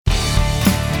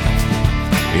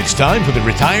It's time for the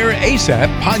Retire ASAP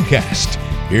podcast.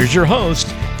 Here's your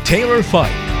host, Taylor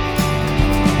Fike.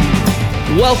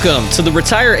 Welcome to the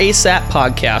Retire ASAP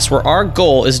podcast, where our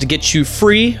goal is to get you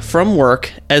free from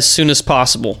work as soon as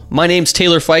possible. My name's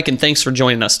Taylor Fike, and thanks for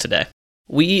joining us today.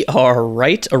 We are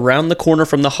right around the corner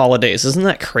from the holidays. Isn't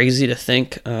that crazy to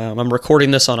think? I'm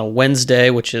recording this on a Wednesday,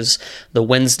 which is the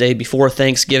Wednesday before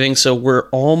Thanksgiving, so we're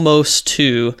almost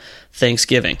to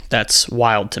Thanksgiving. That's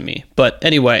wild to me. But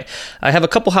anyway, I have a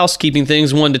couple housekeeping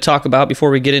things I wanted to talk about before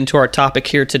we get into our topic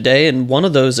here today, and one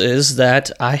of those is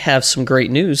that I have some great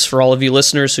news for all of you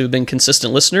listeners who've been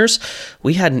consistent listeners.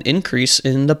 We had an increase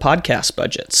in the podcast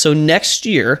budget. So next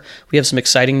year, we have some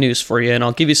exciting news for you, and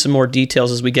I'll give you some more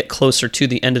details as we get closer to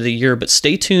the end of the year, but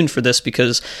stay tuned for this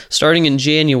because starting in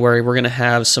January, we're going to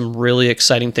have some really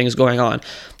exciting things going on.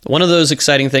 One of those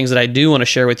exciting things that I do want to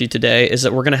share with you today is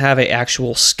that we're going to have an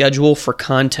actual schedule for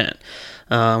content.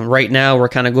 Right now, we're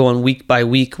kind of going week by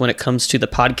week when it comes to the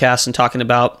podcast and talking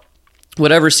about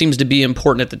whatever seems to be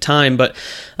important at the time. But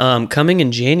coming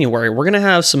in January, we're going to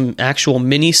have some actual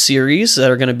mini series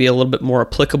that are going to be a little bit more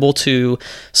applicable to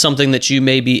something that you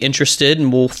may be interested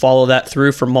in. We'll follow that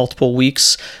through for multiple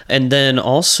weeks. And then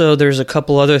also there's a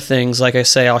couple other things, like I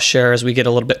say, I'll share as we get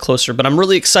a little bit closer. But I'm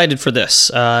really excited for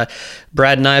this.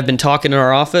 Brad and I have been talking in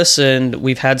our office, and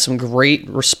we've had some great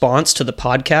response to the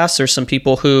podcast. There's some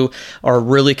people who are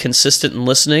really consistent in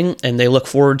listening, and they look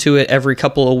forward to it every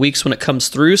couple of weeks when it comes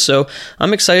through. So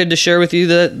I'm excited to share with you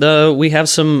that we have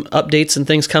some updates and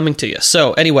things coming to you.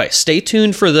 So anyway, stay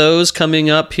tuned for those coming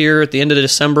up here at the end of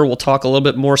December. We'll talk a little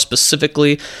bit more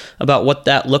specifically about what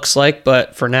that looks like.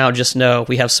 But for now, just know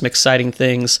we have some exciting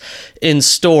things in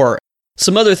store.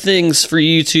 Some other things for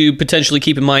you to potentially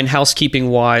keep in mind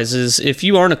housekeeping-wise is if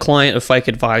you aren't a client of Fike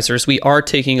Advisors, we are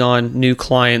taking on new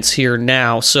clients here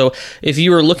now. So if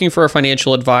you are looking for a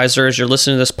financial advisor as you're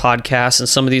listening to this podcast and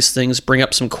some of these things bring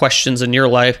up some questions in your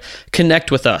life,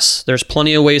 connect with us. There's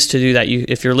plenty of ways to do that.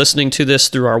 If you're listening to this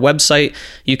through our website,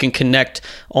 you can connect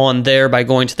on there by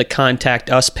going to the Contact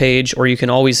Us page, or you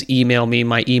can always email me.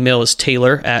 My email is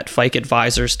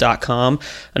taylor@fikeadvisors.com.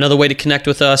 Another way to connect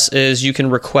with us is you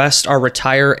can request our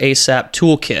Retire ASAP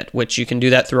Toolkit, which you can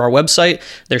do that through our website.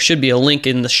 There should be a link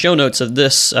in the show notes of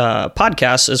this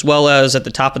podcast, as well as at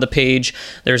the top of the page,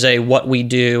 there's a what we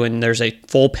do, and there's a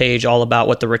full page all about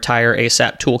what the Retire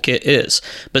ASAP Toolkit is.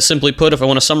 But simply put, if I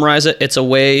want to summarize it, it's a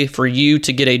way for you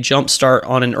to get a jump start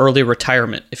on an early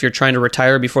retirement. If you're trying to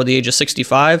retire before the age of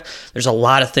 65, there's a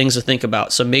lot of things to think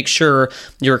about. So make sure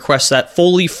you request that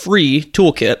fully free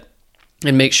toolkit,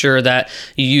 and make sure that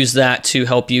you use that to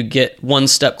help you get one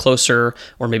step closer,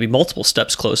 or maybe multiple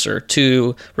steps closer,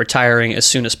 to retiring as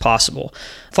soon as possible.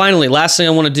 Finally, last thing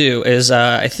I want to do is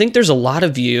I think there's a lot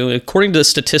of you, according to the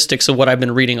statistics of what I've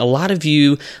been reading, a lot of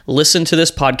you listen to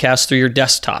this podcast through your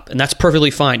desktop, and that's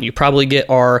perfectly fine. You probably get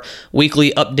our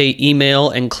weekly update email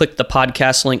and click the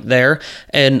podcast link there,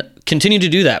 and continue to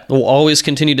do that. We'll always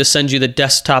continue to send you the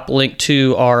desktop link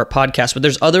to our podcast, but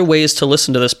there's other ways to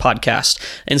listen to this podcast.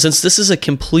 And since this is a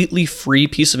completely free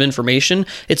piece of information,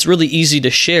 it's really easy to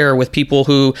share with people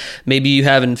who maybe you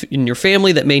have in your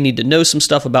family that may need to know some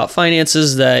stuff about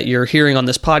finances that you're hearing on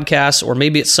this podcast, or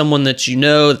maybe it's someone that you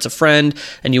know that's a friend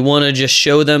and you want to just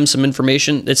show them some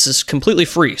information. It's just completely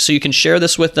free. So you can share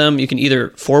this with them. You can either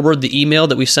forward the email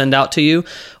that we send out to you,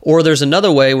 or there's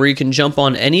another way where you can jump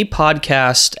on any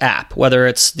podcast app, whether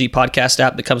it's the podcast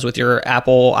app that comes with your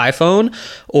Apple iPhone,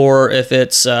 or if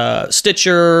it's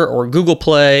Stitcher or Google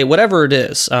Play, whatever it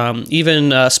is, even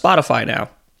Spotify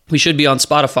now. We should be on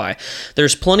Spotify.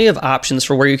 There's plenty of options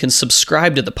for where you can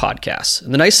subscribe to the podcast.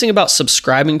 And the nice thing about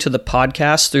subscribing to the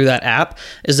podcast through that app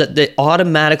is that they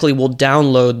automatically will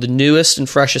download the newest and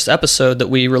freshest episode that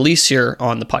we release here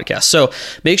on the podcast. So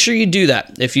make sure you do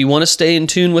that. If you want to stay in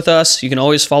tune with us, you can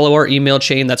always follow our email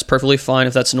chain. That's perfectly fine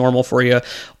if that's normal for you.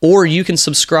 Or you can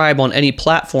subscribe on any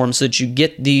platform so that you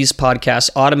get these podcasts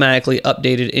automatically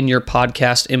updated in your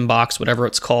podcast inbox, whatever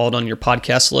it's called on your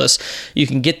podcast list. You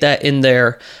can get that in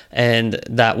there, and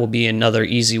that will be another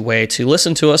easy way to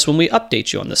listen to us when we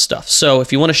update you on this stuff. So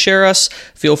if you want to share us,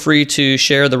 feel free to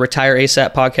share the Retire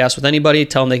ASAP podcast with anybody.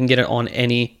 Tell them they can get it on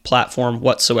any platform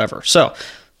whatsoever. So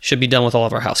should be done with all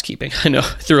of our housekeeping. I know I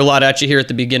threw a lot at you here at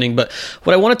the beginning, but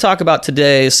what I want to talk about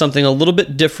today is something a little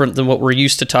bit different than what we're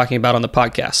used to talking about on the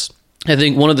podcast. I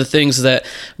think one of the things that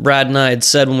Brad and I had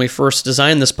said when we first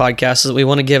designed this podcast is that we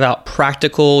want to give out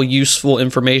practical, useful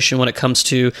information when it comes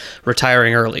to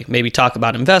retiring early. Maybe talk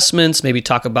about investments, maybe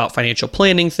talk about financial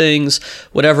planning things,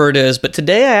 whatever it is. But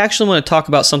today I actually want to talk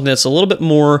about something that's a little bit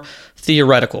more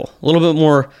theoretical, a little bit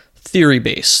more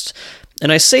theory-based.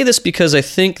 And I say this because I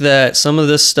think that some of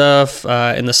this stuff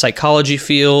in the psychology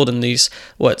field and these,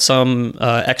 what some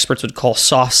experts would call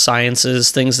soft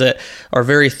sciences, things that are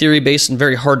very theory-based and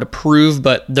very hard to prove,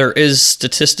 but there is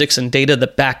statistics and data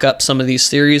that back up some of these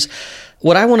theories.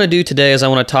 What I want to do today is I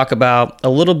want to talk about a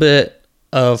little bit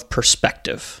of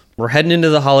perspective. We're heading into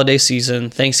the holiday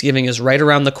season. Thanksgiving is right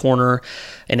around the corner.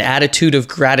 An attitude of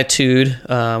gratitude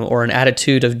or an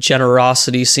attitude of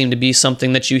generosity seem to be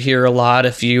something that you hear a lot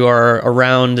if you are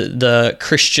around the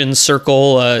Christian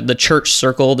circle, the church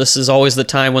circle. This is always the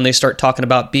time when they start talking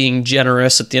about being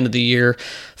generous at the end of the year.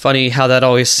 Funny how that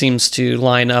always seems to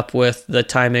line up with the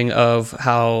timing of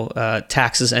how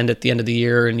taxes end at the end of the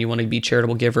year and you want to be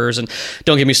charitable givers. And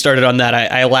don't get me started on that.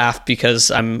 I laugh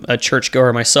because I'm a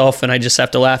churchgoer myself, and I just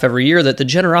have to laugh every year that the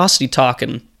generosity talk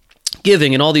and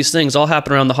giving and all these things all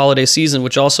happen around the holiday season,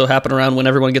 which also happen around when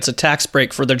everyone gets a tax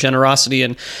break for their generosity.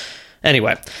 And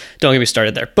anyway, don't get me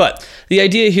started there. But the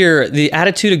idea here, the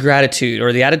attitude of gratitude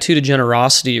or the attitude of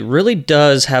generosity really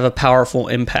does have a powerful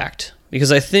impact.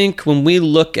 Because I think when we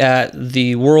look at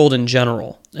the world in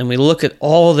general and we look at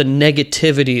all the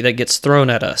negativity that gets thrown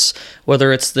at us,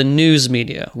 whether it's the news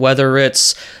media, whether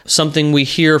it's something we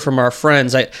hear from our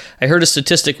friends. I heard a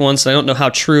statistic once, and I don't know how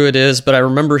true it is, but I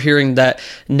remember hearing that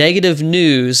negative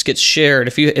news gets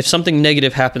shared. If something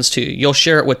negative happens to you, you'll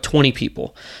share it with 20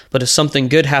 people. But if something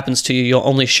good happens to you, you'll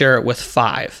only share it with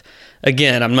 5.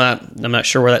 Again, I'm not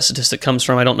sure where that statistic comes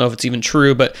from. I don't know if it's even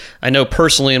true, but I know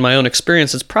personally in my own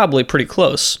experience, it's probably pretty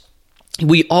close.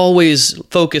 We always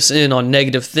focus in on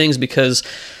negative things because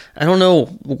I don't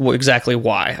know exactly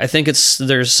why. I think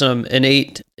there's some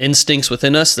innate instincts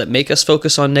within us that make us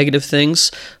focus on negative things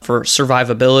for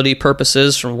survivability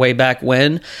purposes from way back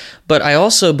when. But I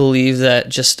also believe that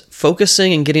just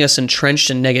focusing and getting us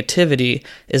entrenched in negativity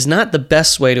is not the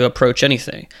best way to approach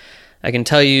anything. I can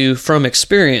tell you from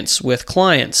experience with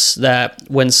clients that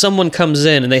when someone comes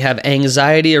in and they have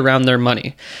anxiety around their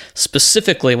money,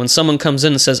 specifically when someone comes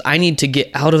in and says, I need to get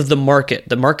out of the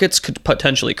markets could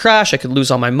potentially crash, I could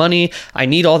lose all my money, I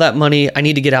need all that money, I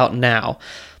need to get out now.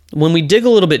 When we dig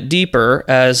a little bit deeper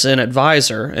as an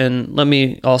advisor, and let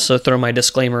me also throw my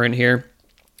disclaimer in here,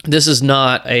 this is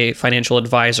not a financial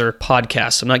advisor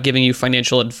podcast. I'm not giving you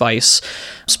financial advice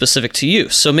specific to you.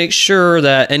 So make sure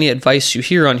that any advice you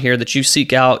hear on here that you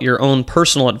seek out your own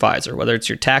personal advisor, whether it's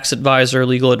your tax advisor,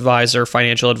 legal advisor,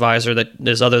 financial advisor that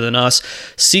is other than us.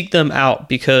 Seek them out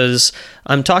because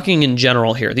I'm talking in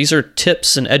general here. These are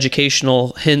tips and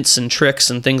educational hints and tricks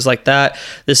and things like that.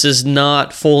 This is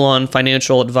not full-on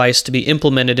financial advice to be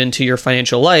implemented into your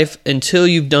financial life until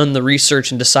you've done the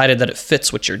research and decided that it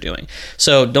fits what you're doing.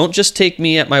 So don't just take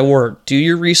me at my word. Do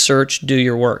your research, do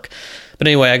your work. But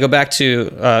anyway, I go back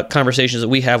to conversations that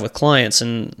we have with clients,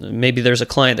 and maybe there's a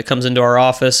client that comes into our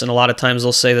office, and a lot of times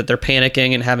they'll say that they're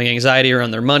panicking and having anxiety around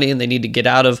their money, and they need to get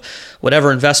out of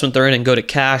whatever investment they're in and go to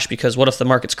cash because what if the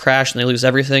markets crash and they lose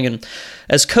everything? And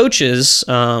as coaches,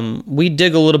 we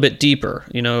dig a little bit deeper.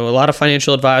 You know, a lot of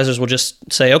financial advisors will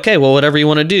just say, okay, well, whatever you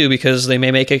want to do, because they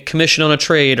may make a commission on a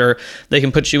trade, or they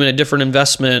can put you in a different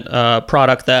investment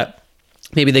product that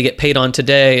maybe they get paid on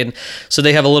today. And so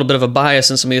they have a little bit of a bias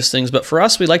in some of these things. But for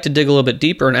us, we like to dig a little bit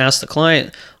deeper and ask the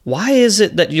client, why is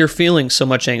it that you're feeling so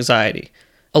much anxiety?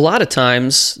 A lot of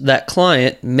times that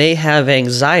client may have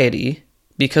anxiety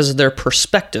because of their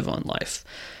perspective on life.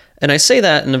 And I say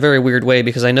that in a very weird way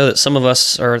because I know that some of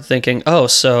us are thinking, oh,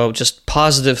 so just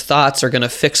positive thoughts are going to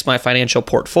fix my financial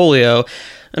portfolio.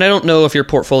 And I don't know if your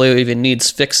portfolio even needs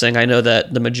fixing. I know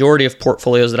that the majority of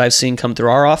portfolios that I've seen come through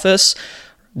our office,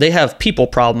 they have people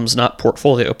problems, not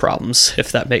portfolio problems,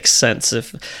 if that makes sense.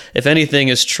 If anything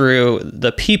is true,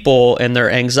 the people and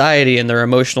their anxiety and their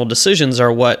emotional decisions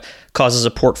are what causes a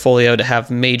portfolio to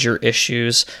have major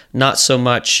issues, not so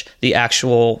much the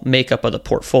actual makeup of the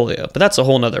portfolio. But that's a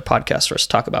whole nother podcast for us to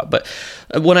talk about. But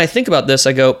when I think about this,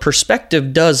 I go,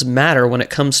 perspective does matter when it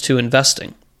comes to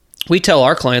investing. We tell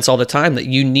our clients all the time that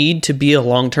you need to be a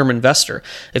long-term investor.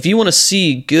 If you want to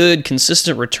see good,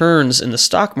 consistent returns in the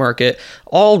stock market,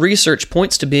 all research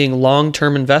points to being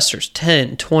long-term investors,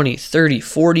 10, 20, 30,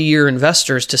 40-year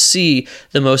investors to see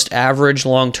the most average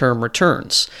long-term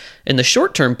returns. In the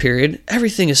short-term period,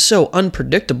 everything is so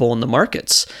unpredictable in the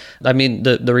markets. I mean,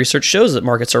 the research shows that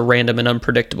markets are random and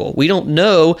unpredictable. We don't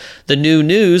know the new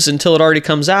news until it already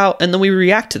comes out, and then we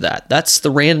react to that. That's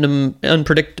the random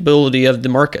unpredictability of the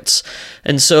markets.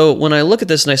 And so when I look at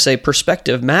this and I say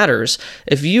perspective matters,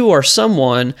 if you are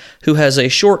someone who has a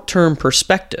short-term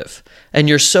perspective, and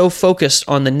you're so focused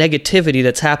on the negativity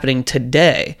that's happening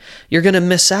today, you're going to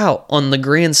miss out on the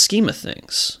grand scheme of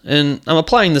things. And I'm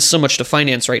applying this so much to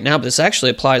finance right now now, but this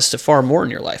actually applies to far more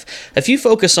in your life. If you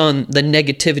focus on the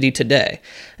negativity today,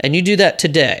 and you do that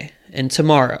today and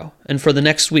tomorrow and for the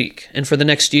next week and for the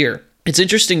next year, it's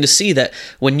interesting to see that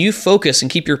when you focus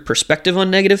and keep your perspective on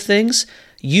negative things,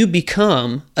 you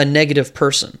become a negative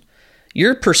person.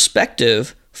 Your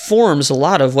perspective forms a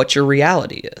lot of what your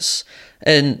reality is.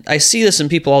 And I see this in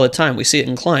people all the time. We see it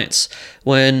in clients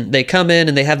when they come in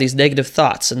and they have these negative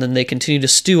thoughts, and then they continue to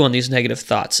stew on these negative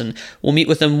thoughts. And we'll meet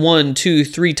with them 1, 2,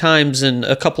 3 times in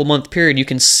a couple month period. You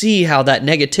can see how that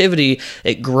negativity,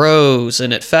 it grows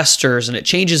and it festers and it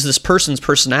changes this person's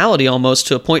personality almost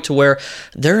to a point to where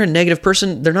they're a negative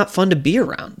person. They're not fun to be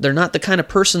around. They're not the kind of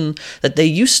person that they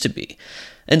used to be.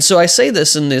 And so I say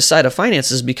this in the side of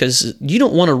finances because you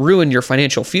don't want to ruin your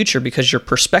financial future because your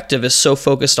perspective is so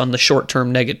focused on the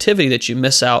short-term negativity that you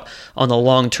miss out on the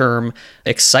long-term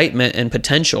excitement and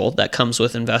potential that comes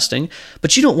with investing.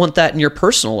 But you don't want that in your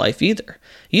personal life either.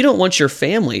 You don't want your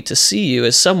family to see you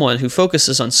as someone who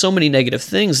focuses on so many negative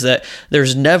things that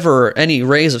there's never any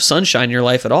rays of sunshine in your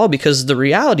life at all, because the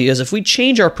reality is if we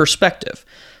change our perspective,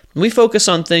 we focus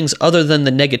on things other than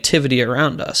the negativity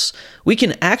around us, we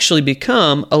can actually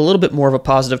become a little bit more of a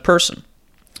positive person.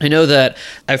 I know that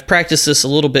I've practiced this a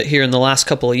little bit here in the last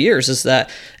couple of years, is that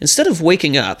instead of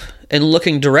waking up and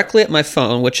looking directly at my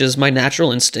phone, which is my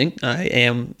natural instinct, I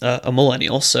am a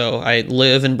millennial, so I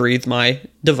live and breathe my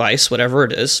device, whatever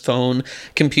it is, phone,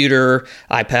 computer,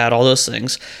 iPad, all those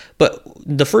things. But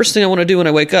the first thing I want to do when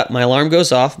I wake up, my alarm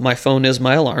goes off, my phone is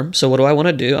my alarm. So what do I want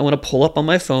to do? I want to pull up on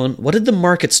my phone, what did the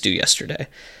markets do yesterday?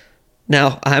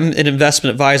 Now, I'm an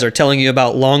investment advisor telling you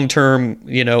about long-term,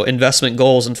 investment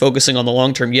goals and focusing on the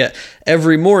long-term, yet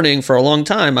every morning for a long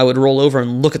time, I would roll over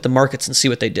and look at the markets and see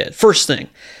what they did. First thing,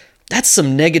 that's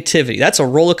some negativity. That's a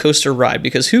roller coaster ride,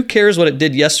 because who cares what it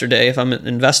did yesterday if I'm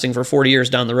investing for 40 years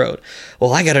down the road?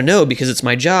 Well, I got to know because it's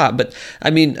my job. But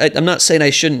I'm not saying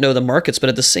I shouldn't know the markets, but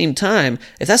at the same time,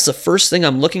 if that's the first thing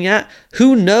I'm looking at,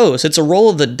 who knows? It's a roll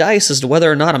of the dice as to whether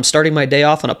or not I'm starting my day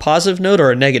off on a positive note or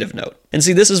a negative note. And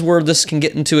see, this is where this can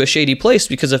get into a shady place,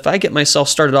 because if I get myself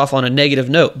started off on a negative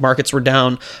note, markets were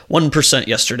down 1%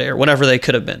 yesterday or whatever they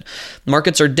could have been.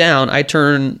 Markets are down. I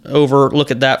turn over,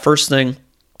 look at that first thing.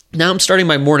 Now I'm starting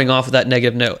my morning off with that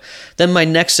negative note. Then my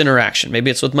next interaction,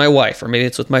 maybe it's with my wife or maybe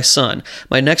it's with my son.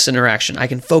 My next interaction, I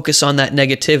can focus on that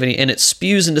negativity and it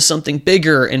spews into something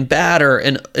bigger and badder.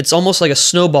 And it's almost like a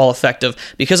snowball effect of,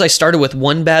 because I started with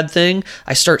one bad thing,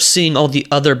 I start seeing all the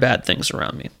other bad things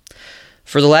around me.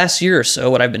 For the last year or so,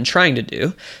 what I've been trying to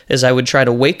do is I would try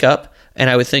to wake up and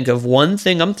I would think of one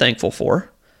thing I'm thankful for,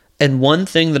 and one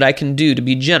thing that I can do to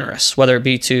be generous, whether it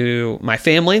be to my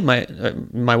family,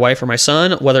 my wife or my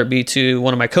son, whether it be to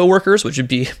one of my coworkers, which would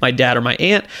be my dad or my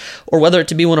aunt, or whether it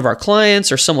to be one of our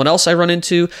clients or someone else I run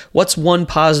into. What's one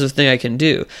positive thing I can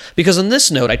do? Because on this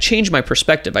note, I change my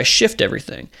perspective. I shift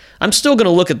everything. I'm still going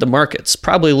to look at the markets,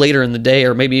 probably later in the day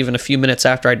or maybe even a few minutes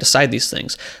after I decide these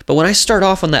things. But when I start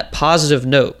off on that positive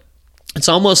note, it's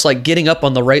almost like getting up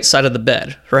on the right side of the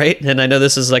bed, right? And I know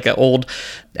this is like an old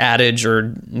adage or,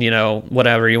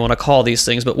 whatever you want to call these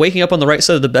things, but waking up on the right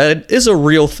side of the bed is a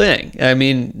real thing. I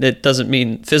mean, it doesn't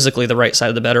mean physically the right side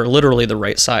of the bed or literally the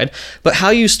right side, but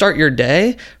how you start your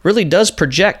day really does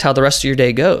project how the rest of your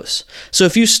day goes. So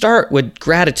if you start with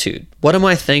gratitude, what am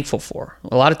I thankful for?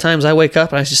 A lot of times I wake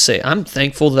up and I just say, I'm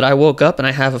thankful that I woke up and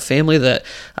I have a family that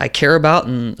I care about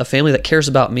and a family that cares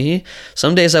about me.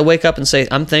 Some days I wake up and say,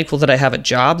 I'm thankful that I have a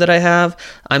job that I have.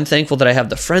 I'm thankful that I have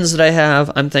the friends that I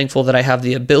have. I'm thankful that I have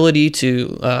the ability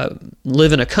to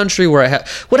live in a country where I have,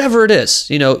 whatever it is,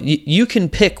 you can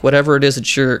pick whatever it is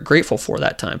that you're grateful for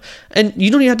that time. And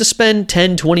you don't even have to spend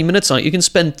 10, 20 minutes on it. You can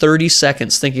spend 30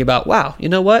 seconds thinking about, wow, you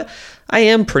know what? I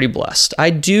am pretty blessed. I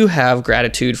do have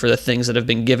gratitude for the things that have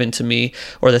been given to me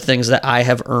or the things that I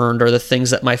have earned or the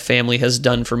things that my family has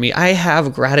done for me. I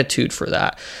have gratitude for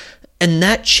that. And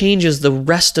that changes the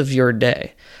rest of your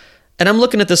day. And I'm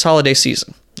looking at this holiday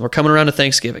season. We're coming around to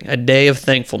Thanksgiving, a day of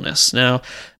thankfulness. Now,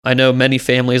 I know many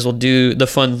families will do the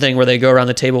fun thing where they go around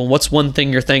the table and what's one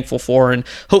thing you're thankful for? And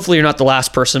hopefully you're not the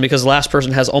last person, because the last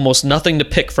person has almost nothing to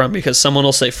pick from, because someone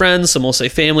will say friends, someone will say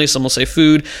family, someone will say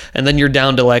food, and then you're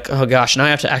down to like, oh gosh, now I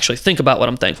have to actually think about what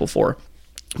I'm thankful for.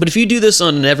 But if you do this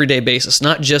on an everyday basis,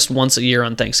 not just once a year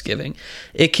on Thanksgiving,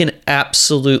 it can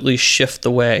absolutely shift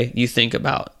the way you think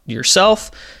about yourself,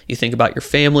 you think about your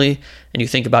family, and you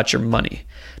think about your money.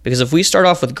 Because if we start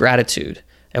off with gratitude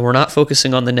and we're not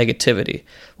focusing on the negativity,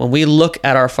 when we look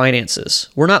at our finances,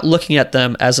 we're not looking at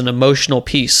them as an emotional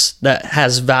piece that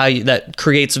has value, that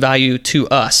creates value to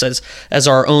us as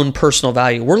our own personal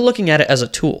value. We're looking at it as a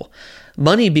tool.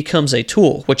 money becomes a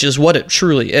tool, which is what it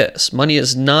truly is. Money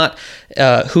is not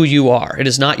who you are. It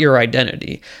is not your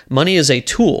identity. Money is a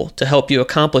tool to help you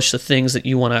accomplish the things that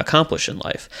you want to accomplish in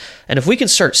life. And if we can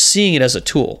start seeing it as a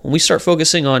tool, when we start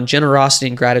focusing on generosity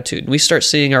and gratitude, and we start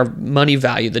seeing our money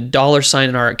value, the dollar sign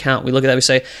in our account, we look at that, we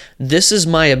say, this is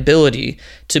my ability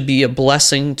to be a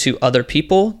blessing to other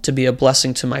people, to be a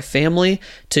blessing to my family,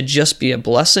 to just be a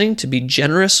blessing, to be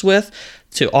generous with,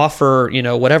 to offer,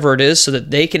 whatever it is so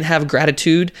that they can have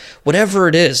gratitude, whatever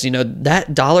it is,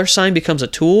 that dollar sign becomes a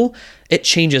tool. It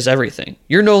changes everything.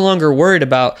 You're no longer worried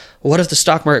about what if the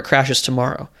stock market crashes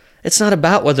tomorrow. It's not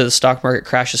about whether the stock market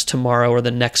crashes tomorrow or the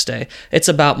next day. It's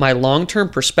about my long-term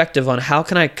perspective on how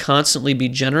can I constantly be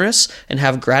generous and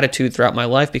have gratitude throughout my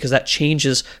life, because that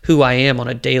changes who I am on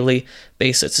a daily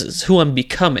basis. It's who I'm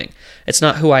becoming. It's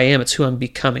not who I am, it's who I'm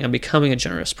becoming. I'm becoming a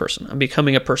generous person. I'm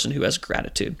becoming a person who has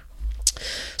gratitude.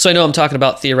 So I know I'm talking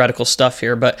about theoretical stuff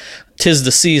here, but 'tis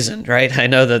the season, right? I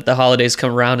know that the holidays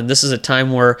come around, and this is a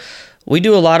time where we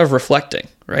do a lot of reflecting,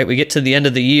 right? We get to the end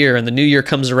of the year and the new year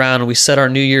comes around and we set our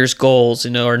New Year's goals,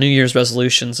 our New Year's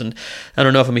resolutions. And I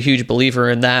don't know if I'm a huge believer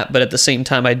in that, but at the same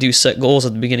time, I do set goals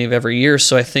at the beginning of every year.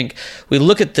 So I think we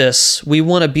look at this, we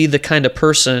want to be the kind of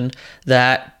person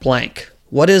that blank.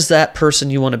 What is that person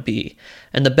you want to be?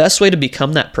 And the best way to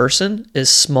become that person is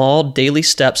small daily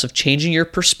steps of changing your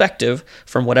perspective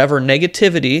from whatever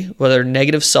negativity, whether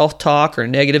negative self-talk or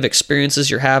negative experiences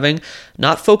you're having,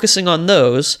 not focusing on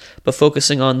those, but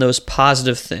focusing on those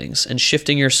positive things and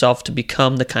shifting yourself to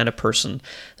become the kind of person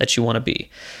that you want to be.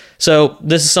 So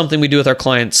this is something we do with our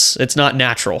clients. It's not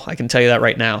natural. I can tell you that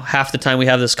right now. Half the time we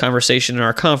have this conversation in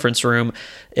our conference room,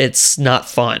 it's not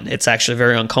fun. It's actually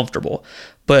very uncomfortable.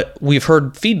 But we've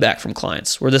heard feedback from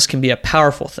clients where this can be a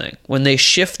powerful thing. When they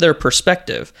shift their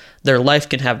perspective, their life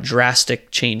can have drastic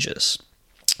changes.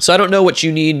 So I don't know what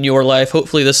you need in your life.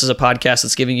 Hopefully this is a podcast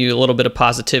that's giving you a little bit of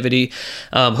positivity.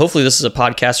 Hopefully this is a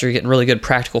podcast where you're getting really good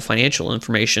practical financial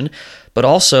information. But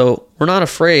also, we're not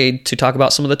afraid to talk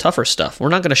about some of the tougher stuff. We're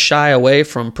not going to shy away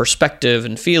from perspective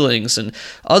and feelings and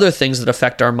other things that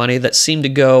affect our money that seem to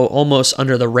go almost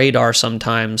under the radar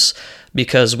sometimes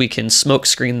because we can smoke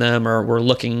screen them, or we're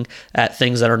looking at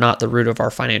things that are not the root of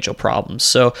our financial problems.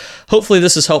 So hopefully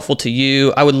this is helpful to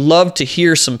you. I would love to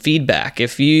hear some feedback.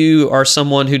 If you are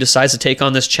someone who decides to take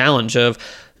on this challenge of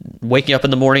waking up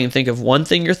in the morning and think of one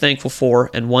thing you're thankful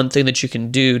for and one thing that you can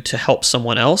do to help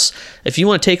someone else. If you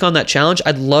want to take on that challenge,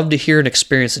 I'd love to hear an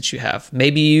experience that you have.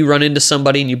 Maybe you run into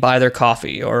somebody and you buy their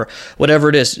coffee or whatever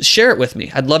it is. Share it with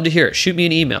me. I'd love to hear it. Shoot me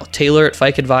an email,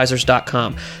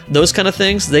 taylor@fikeadvisors.com. Those kind of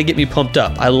things, they get me pumped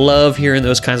up. I love hearing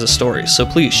those kinds of stories. So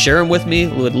please share them with me.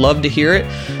 We would love to hear it.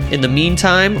 In the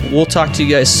meantime, we'll talk to you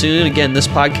guys soon. Again, this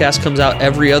podcast comes out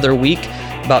every other week,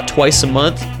 about twice a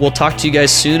month. We'll talk to you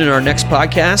guys soon in our next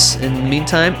podcast. In the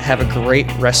meantime, have a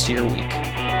great rest of your week.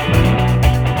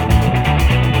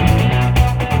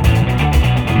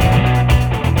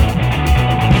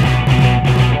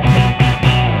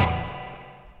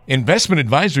 Investment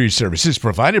advisory services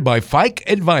provided by Fike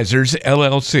Advisors,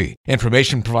 LLC.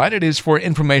 Information provided is for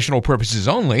informational purposes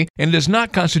only and does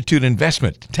not constitute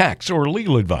investment, tax, or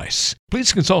legal advice.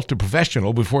 Please consult a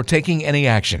professional before taking any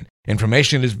action.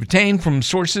 Information is obtained from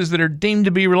sources that are deemed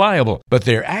to be reliable, but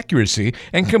their accuracy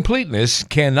and completeness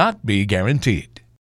cannot be guaranteed.